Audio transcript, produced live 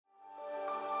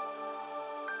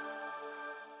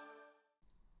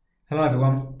Hello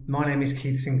everyone, my name is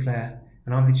Keith Sinclair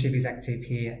and I'm the Chief Executive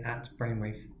here at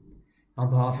Brainwave. On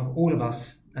behalf of all of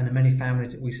us and the many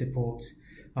families that we support,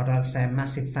 I'd like to say a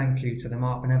massive thank you to the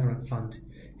Mark Benevolent Fund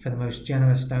for the most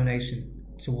generous donation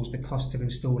towards the cost of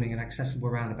installing an accessible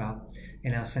roundabout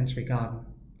in our sensory garden.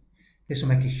 This will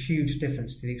make a huge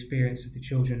difference to the experience of the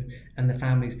children and the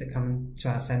families that come to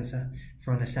our centre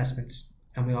for an assessment,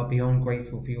 and we are beyond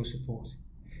grateful for your support.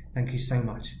 Thank you so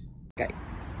much. Okay.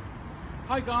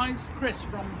 Hi guys, Chris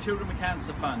from Children with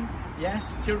Cancer Fund.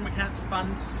 Yes, Children with Cancer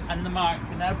Fund and the Mark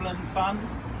Benevolent Fund.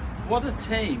 What a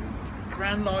team.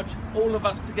 Grand Lodge, all of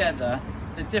us together,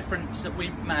 the difference that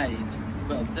we've made,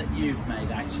 well, that you've made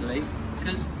actually,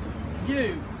 because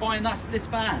you buying us this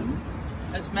van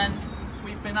has meant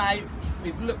we've been out,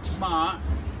 we've looked smart,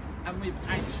 and we've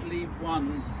actually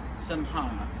won some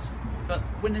hearts. But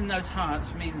winning those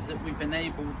hearts means that we've been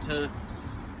able to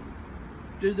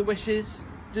do the wishes,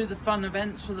 do the fun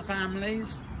events for the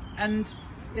families, and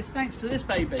it's thanks to this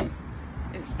baby.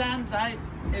 It stands out,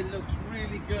 it looks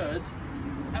really good,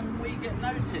 and we get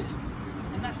noticed,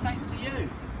 and that's thanks to you.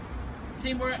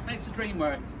 Teamwork makes the dream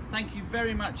work. Thank you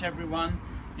very much everyone,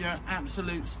 you're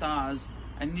absolute stars,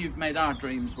 and you've made our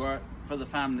dreams work for the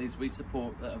families we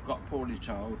support that have got a poorly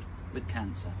child with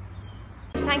cancer.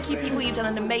 Thank you people, you've done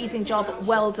an amazing job,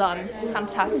 well done,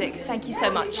 fantastic, thank you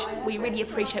so much. We really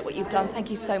appreciate what you've done,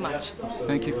 thank you so much.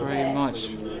 Thank you very much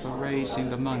for raising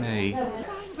the money.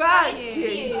 Thank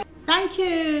you. Thank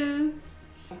you.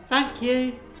 Thank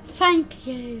you. Thank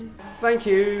you. Thank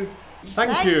you.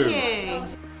 Thank you.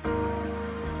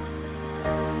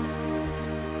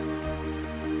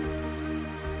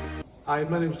 Hi,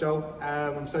 my name's Joel.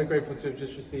 I'm so grateful to have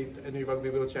just received a new rugby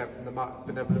wheelchair from the Mark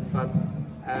Benevolent Fund.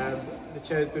 The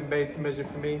chair's been made to measure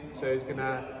for me, so it's going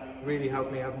to really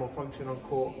help me have more function on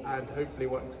court and hopefully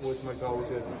work towards my goals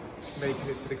of making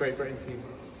it to the Great Britain team.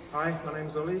 Hi, my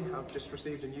name's Ollie. I've just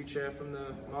received a new chair from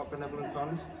the Mark Benevolent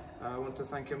Fund. I want to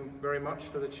thank him very much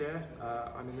for the chair.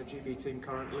 I'm in the GB team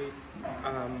currently,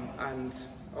 and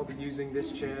I'll be using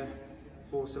this chair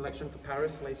for selection for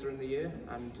Paris later in the year,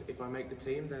 and if I make the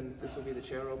team then this will be the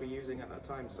chair I'll be using at that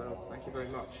time, so thank you very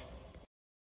much.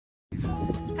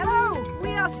 Hello,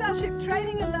 we are Sailship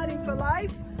Training and Learning for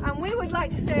Life, and we would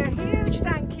like to say a huge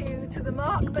thank you to the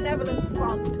Mark Benevolent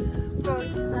Fund for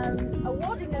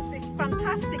awarding us this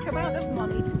fantastic amount of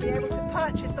money to be able to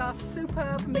purchase our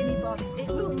superb minibus. It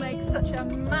will make such a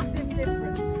massive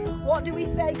difference. What do we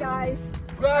say, guys?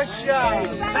 Russia!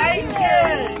 Thank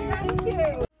you! Thank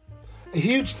you! A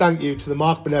huge thank you to the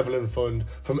Mark Benevolent Fund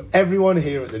from everyone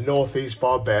here at the North East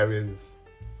Barbarians.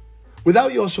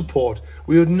 Without your support,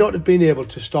 we would not have been able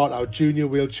to start our junior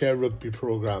wheelchair rugby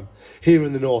programme here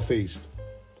in the North East.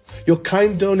 Your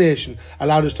kind donation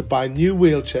allowed us to buy new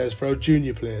wheelchairs for our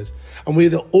junior players, and we are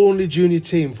the only junior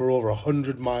team for over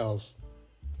 100 miles.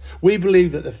 We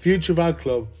believe that the future of our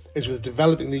club is with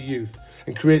developing the youth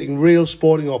and creating real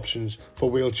sporting options for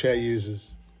wheelchair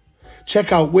users.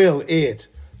 Check out Will 8,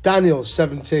 Daniel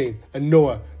 17 and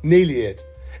Noah nearly 8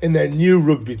 in their new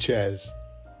rugby chairs.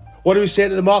 What do we say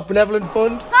to the Mark Benevolent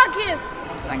Fund? Thank you.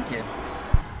 Thank you.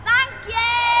 Thank you.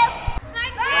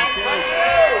 Thank you.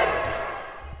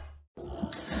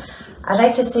 I'd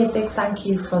like to say a big thank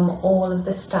you from all of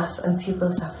the staff and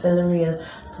pupils at Villarreal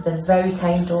for the very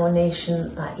kind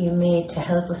donation that you made to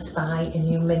help us buy a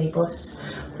new minibus.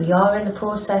 We are in the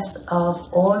process of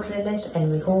ordering it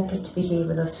and we hope it to be here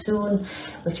with us soon,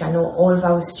 which I know all of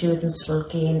our students will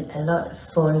gain a lot of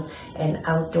fun and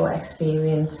outdoor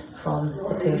experience from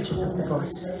the purchase of the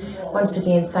bus. Once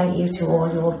again, thank you to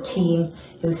all your team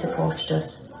who supported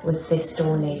us with this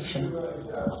donation.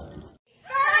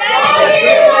 Thank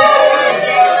you.